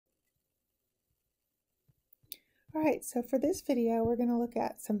All right, so for this video, we're going to look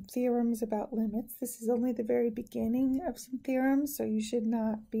at some theorems about limits. This is only the very beginning of some theorems, so you should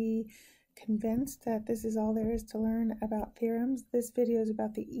not be convinced that this is all there is to learn about theorems. This video is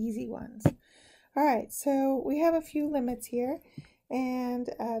about the easy ones. All right, so we have a few limits here, and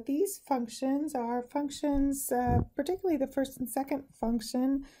these functions are functions, particularly the first and second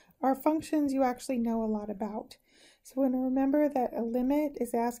function, are functions you actually know a lot about. So we're going to remember that a limit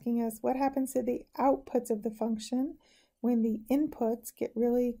is asking us what happens to the outputs of the function when the inputs get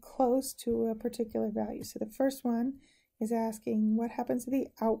really close to a particular value. So the first one is asking what happens to the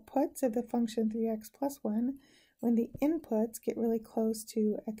outputs of the function 3x plus 1 when the inputs get really close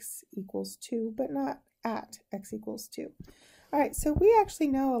to x equals 2, but not at x equals 2. All right, so we actually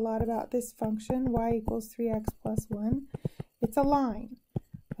know a lot about this function, y equals 3x plus 1. It's a line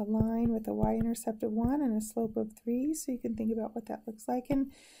with a y-intercept of 1 and a slope of 3, so you can think about what that looks like.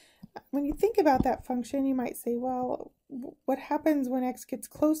 And when you think about that function, you might say, well, what happens when x gets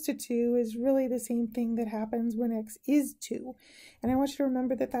close to 2 is really the same thing that happens when x is 2. And I want you to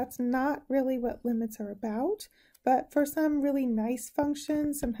remember that that's not really what limits are about, but for some really nice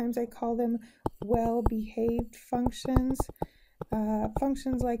functions, sometimes I call them well-behaved functions,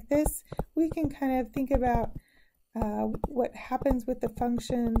 functions like this, we can kind of think about what happens with the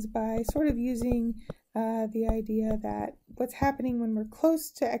functions by sort of using the idea that what's happening when we're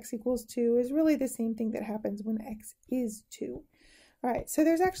close to x equals 2 is really the same thing that happens when x is 2. All right, so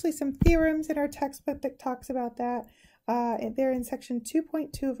there's actually some theorems in our textbook that talks about that. They're in section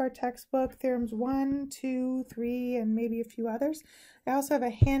 2.2 of our textbook, theorems 1, 2, 3, and maybe a few others. I also have a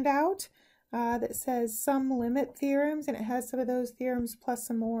handout that says some limit theorems, and it has some of those theorems plus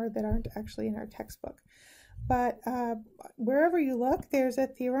some more that aren't actually in our textbook. But wherever you look, there's a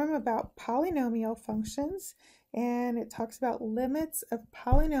theorem about polynomial functions, and it talks about limits of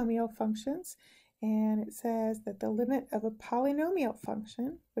polynomial functions, and it says that the limit of a polynomial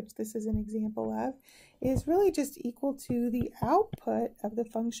function, which this is an example of, is really just equal to the output of the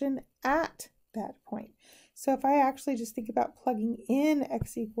function at that point. So if I actually just think about plugging in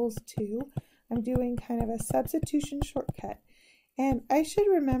x equals 2, I'm doing kind of a substitution shortcut. And I should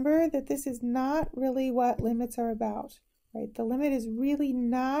remember that this is not really what limits are about, right? The limit is really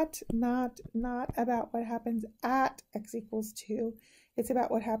not about what happens at x equals 2. It's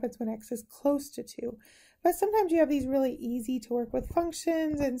about what happens when x is close to 2. But sometimes you have these really easy to work with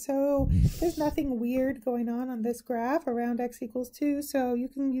functions, and so there's nothing weird going on this graph around x equals 2, so you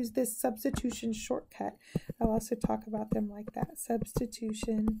can use this substitution shortcut. I'll also talk about them like that,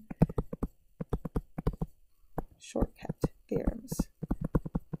 substitution shortcut theorems.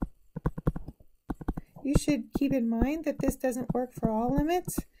 You should keep in mind that this doesn't work for all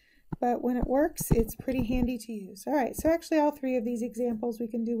limits, but when it works, it's pretty handy to use. All right, so actually all three of these examples we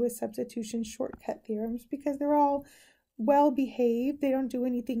can do with substitution shortcut theorems because they're all well behaved. They don't do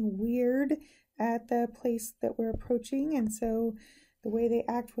anything weird at the place that we're approaching, and so the way they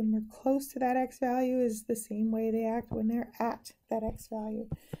act when we're close to that x value is the same way they act when they're at that x value.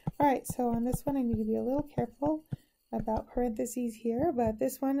 All right, so on this one I need to be a little careful about parentheses here, but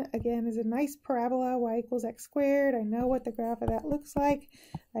this one again is a nice parabola, y equals x squared. I know what the graph of that looks like.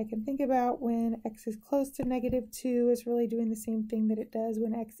 I can think about when x is close to -2 is really doing the same thing that it does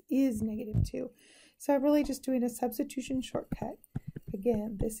when x is -2. So I'm really just doing a substitution shortcut.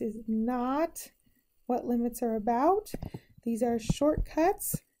 Again, this is not what limits are about. These are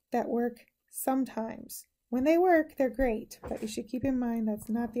shortcuts that work sometimes. When they work, they're great, but you should keep in mind that's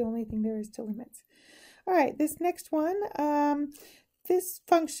not the only thing there is to limits. All right, this next one, this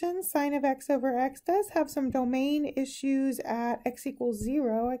function, sine of x over x, does have some domain issues at x equals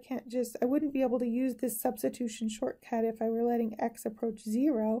 0. I wouldn't be able to use this substitution shortcut if I were letting x approach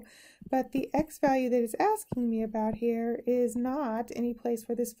 0, but the x value that it's asking me about here is not any place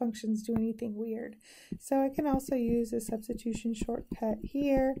where this function's doing anything weird. So I can also use a substitution shortcut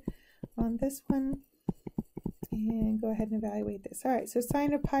here on this one and go ahead and evaluate this. All right, so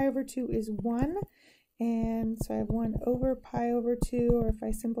sine of pi over 2 is 1. And so I have 1 over pi over 2, or if I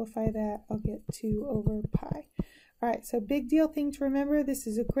simplify that, I'll get 2 over pi. All right, so big deal thing to remember, this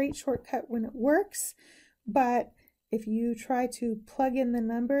is a great shortcut when it works, but if you try to plug in the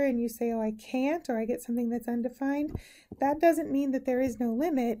number and you say, oh, I can't, or I get something that's undefined, that doesn't mean that there is no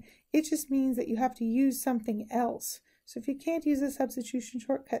limit. It just means that you have to use something else. So if you can't use the substitution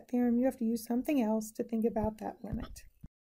shortcut theorem, you have to use something else to think about that limit.